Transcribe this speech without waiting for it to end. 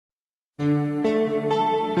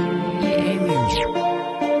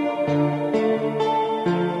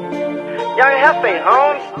Jefe,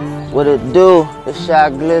 Holmes. What it do? It's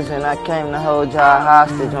shot Glizzy and I came to hold y'all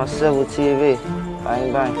hostage on civil TV.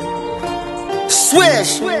 Bang, bang.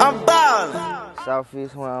 Swish, I'm ballin'.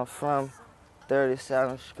 Southeast where I'm from,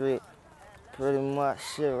 37th Street. Pretty much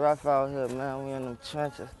shit rough out here, man. We in them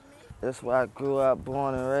trenches. That's where I grew up,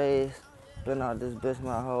 born and raised. Been out this bitch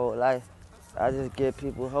my whole life. I just give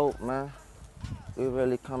people hope, man. We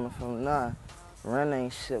really coming from nothing. Rent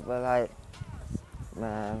ain't shit, but like,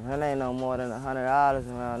 man, rent ain't no more than $100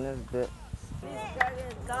 around this bitch.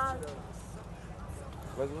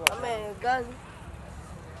 My man, Glizzy.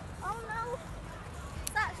 Oh no.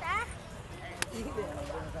 What's up, Shy?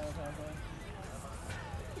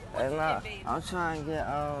 Hey, nah, I'm trying to get,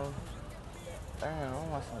 damn, I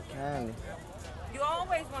want some candy. You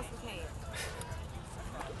always want some candy.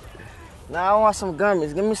 Nah, I want some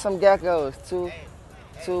gummies. Give me some geckos, two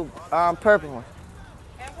purple ones.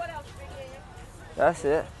 And what else you been That's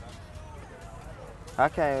it. I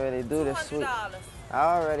can't really do this sweet. $200. I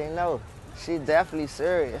already know. She definitely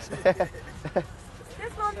serious.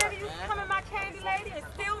 This little nigga used to come in my candy lady and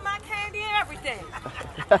steal my candy and everything.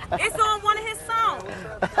 It's on one of his songs.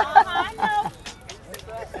 I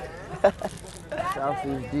know.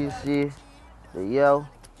 Southeast DC, the Yo.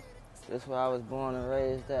 This where I was born and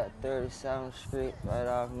raised at, 37th Street, right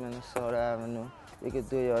off Minnesota Avenue. You could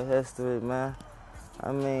do your history, man.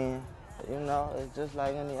 I mean, you know, it's just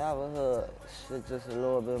like any other hood. Shit just a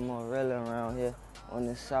little bit more real around here on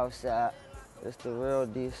the south side. It's the real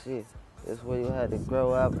DC. It's where you had to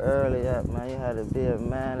grow up early at, man. You had to be a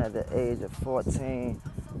man at the age of 14,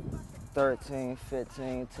 13,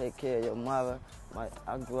 15, take care of your mother.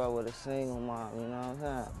 I grew up with a single mom, you know what I'm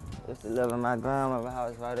saying? Used to live in my grandmother's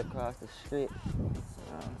house right across the street.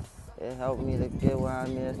 It helped me to get where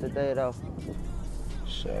I'm is today, though.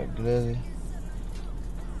 Shit, Glizzy.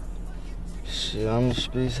 Shit, on the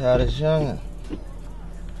streets hot as youngin'.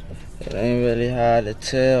 It ain't really hard to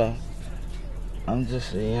tell. I'm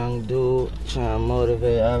just a young dude trying to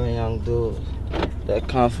motivate other young dudes that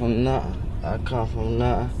come from nothing. I come from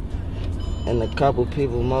nothing. And a couple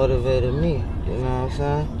people motivated me, you know what I'm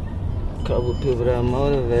saying? A couple people that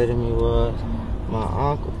motivated me was my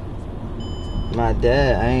uncle. My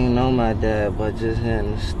dad, I ain't know my dad, but just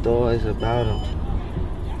hearing the stories about him,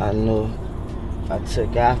 I knew I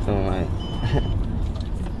took after him, like,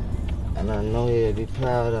 and I know he'd be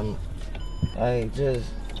proud of me. Like, just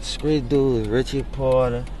street dudes, Richie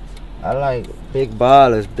Porter. I like big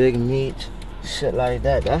ballers, big meats, shit like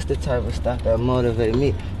that. That's the type of stuff that motivate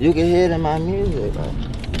me. You can hear it in my music. Like,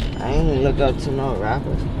 I ain't even look up to no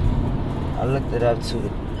rappers. I looked it up to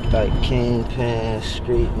like Kingpin,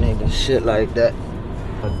 street niggas, shit like that.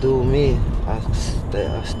 I do me. I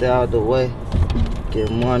stay out the way, get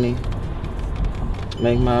money,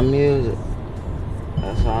 make my music.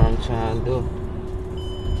 That's all I'm trying to do.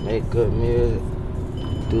 Make good music,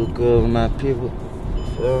 do good with my people, you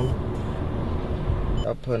feel me?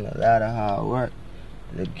 I put in a lot of hard work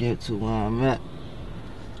to get to where I'm at.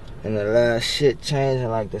 And a lot of shit changing,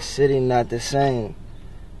 like the city not the same.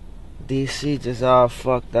 DC just all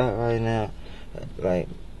fucked up right now. Like,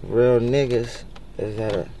 real niggas is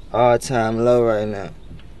at an all-time low right now.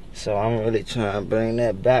 So I'm really trying to bring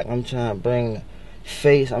that back. I'm trying to bring the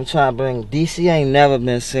face. I'm trying to bring, DC ain't never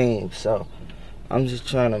been seen, so I'm just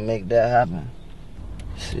trying to make that happen.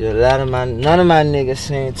 See, none of my niggas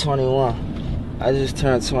seen 21. I just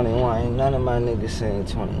turned 21. Ain't none of my niggas seen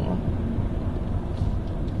 21.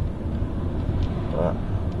 But,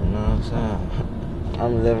 you know what I'm saying?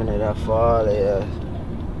 I'm living it up for all they ass.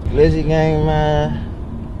 Glizzy gang, man,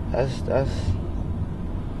 that's,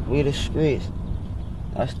 we the streets.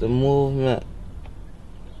 That's the movement.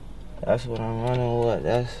 That's what I'm running with.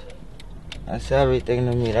 That's everything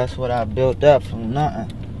to me. That's what I built up from nothing.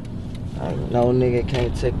 Like, no nigga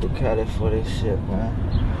can't take the credit for this shit, man.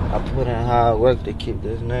 I put in hard work to keep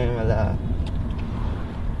this name alive.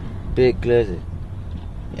 Big Glizzy.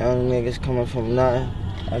 Young niggas coming from nothing.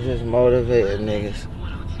 I just motivated niggas.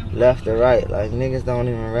 Left to right. Like, niggas don't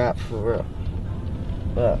even rap for real.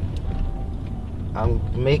 But I'm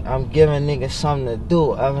giving niggas something to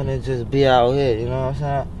do other than just be out here, you know what I'm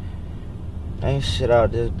saying? Ain't shit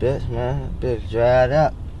out this bitch, man. Bitch dried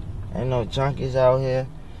up. Ain't no junkies out here.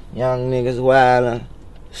 Young niggas wildin'.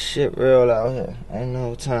 Shit real out here. Ain't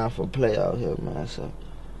no time for play out here, man. So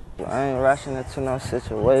I ain't rushing into no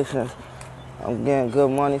situations. I'm getting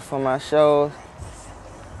good money for my shows.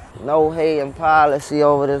 No hating policy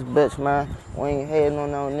over this bitch, man. We ain't hating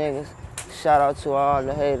on no niggas. Shout out to all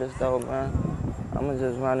the haters, though, man. I'ma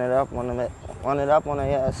just run it up on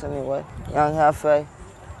their ass anyway. Young Jefe,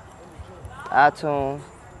 iTunes,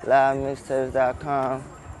 livemixtapes.com.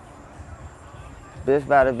 Bitch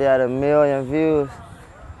about to be at 1 million views.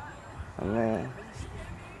 I mean,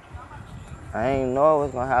 I ain't know it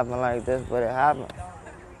was gonna happen like this, but it happened.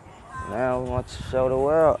 Now we want to show the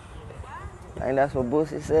world. I think that's what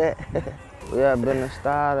Boosie said. We have been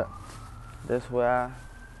started. This where I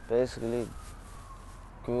basically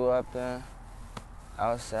grew up in.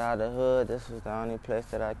 Outside the hood, this was the only place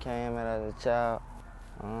that I came at as a child.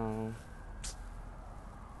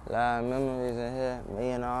 A lot of memories in here. Me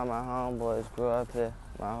and all my homeboys grew up here.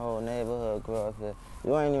 My whole neighborhood grew up here.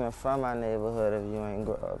 You ain't even from my neighborhood if you ain't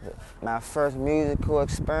grew up here. My first musical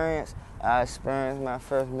experience, I experienced my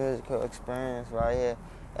first musical experience right here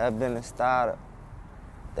at Been Startup.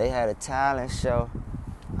 They had a talent show.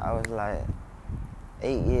 I was like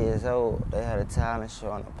 8 years old. They had a talent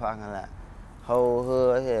show in the parking lot. Whole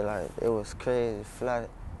hood here, like, it was crazy, flooded.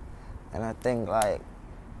 And I think, like,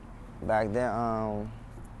 back then,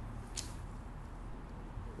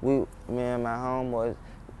 me and my homeboys,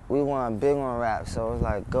 we weren't big on rap, so it was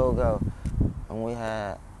like go-go. And we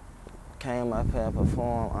came up here and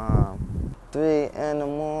performed 3 in the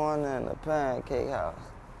morning, the Pancake House.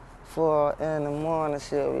 4 in the morning,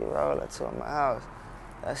 she'll be rolling to my house.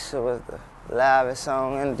 That shit was the loudest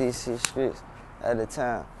song in DC streets at the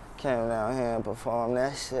time. Came down here and performed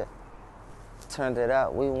that shit. Turned it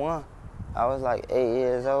out, we won. I was like 8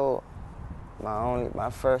 years old. My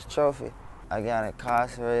first trophy. I got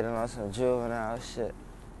incarcerated on some juvenile shit.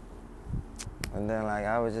 And then like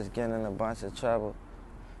I was just getting in a bunch of trouble.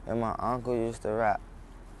 And my uncle used to rap.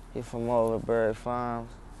 He from Overbury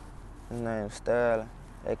Farms. His name's Sterling.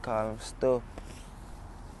 They call him Stu.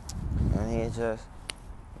 And he just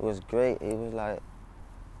was great. He was like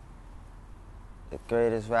the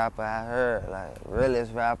greatest rapper I heard, like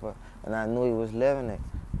realest rapper. And I knew he was living it.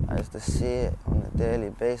 I used to see it on a daily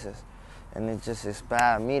basis. And it just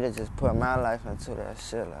inspired me to just put my life into that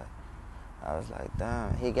shit. Like, I was like,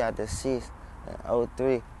 damn, he got deceased in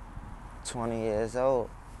 03, 20 years old.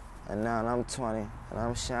 And now I'm 20, and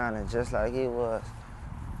I'm shining just like he was.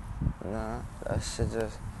 Nah, that shit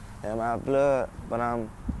just in my blood, but I'm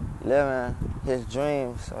living his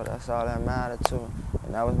dreams, so that's all that mattered to me.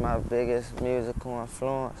 And that was my biggest musical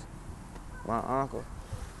influence, my uncle.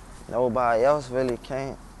 Nobody else really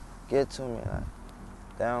can't get to me. Like,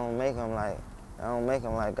 they don't make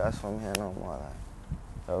them like us from here no more. Like,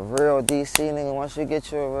 a real DC nigga, once you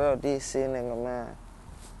get you a real DC nigga, man,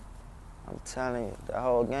 I'm telling you, the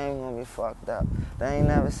whole game gonna be fucked up. They ain't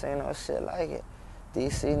never seen no shit like it.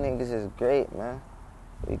 DC niggas is great, man.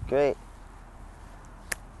 We great.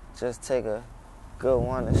 Just take a good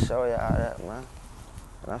one to show y'all that, man.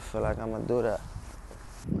 And I feel like I'm gonna do that.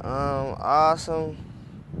 Awesome.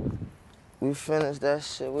 We finished that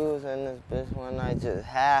shit. We was in this bitch one night just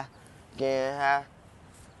high, getting high.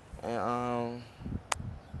 And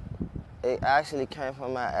it actually came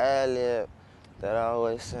from my ad-lib that I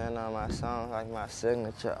always sing on my songs, like my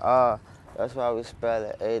signature R. That's why we spell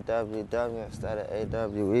it A-W-W instead of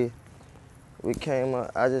A-W-E.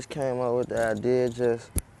 I just came up with the idea,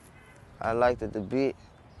 I liked the beat.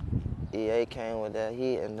 EA came with that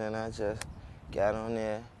heat, and then I just got on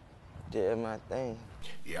there, did my thing.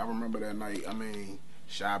 Yeah, I remember that night. I mean,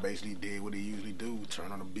 Shy basically did what he usually do,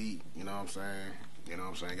 turn on the beat, you know what I'm saying? You know what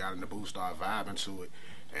I'm saying? Got in the booth, started vibing to it.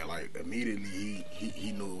 And, like, immediately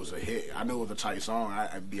he knew it was a hit. I knew it was a tight song,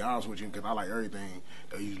 I'd be honest with you, because I like everything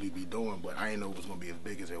they usually be doing, but I didn't know it was going to be as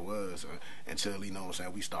big as it was until, you know what I'm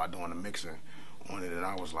saying, we started doing the mixing on it, and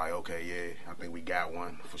I was like, okay, yeah, I think we got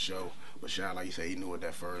one for sure. But Shy, like you said, he knew it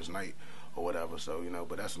that first night or whatever, so, you know,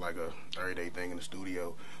 but that's like a everyday thing in the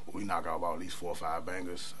studio. We knock out about at least 4 or 5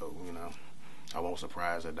 bangers, so, you know, I won't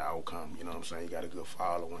surprise at the outcome, you know what I'm saying? You got a good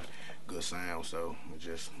following, good sound, so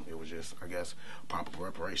it was just, I guess, proper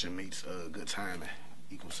preparation meets good timing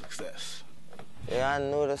equals success. Yeah, I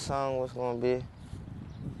knew the song was gonna be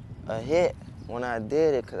a hit when I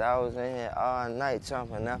did it, because I was in here all night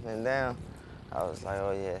jumping up and down. I was like,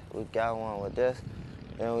 oh yeah, we got one with this.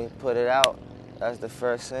 Then we put it out. That's the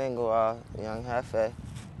first single off Young Jefe,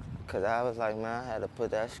 because I was like, man, I had to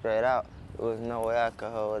put that straight out. There was no way I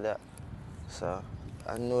could hold that. So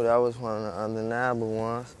I knew that was one of the undeniable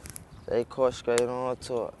ones. They caught straight on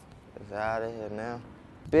to it. It's out of here now.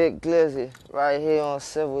 Big Glizzy, right here on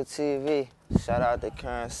Civil TV. Shout out to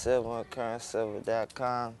Current Civil and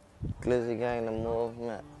currentcivil.com. Glizzy Gang the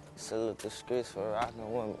movement. Salute the streets for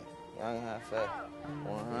rocking with me. Young Jefe,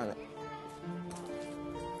 100.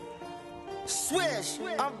 Swish,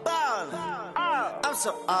 I'm ballin'. I'm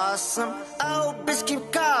so awesome. Oh, bitch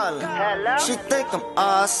keep calling. Hello? She think I'm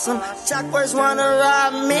awesome. Chakras wanna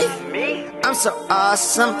rob me. I'm so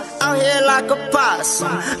awesome, out here like a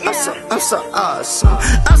possum. I'm so awesome.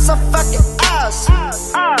 I'm so fucking awesome.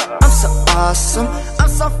 I'm so awesome. I'm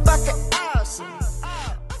so fucking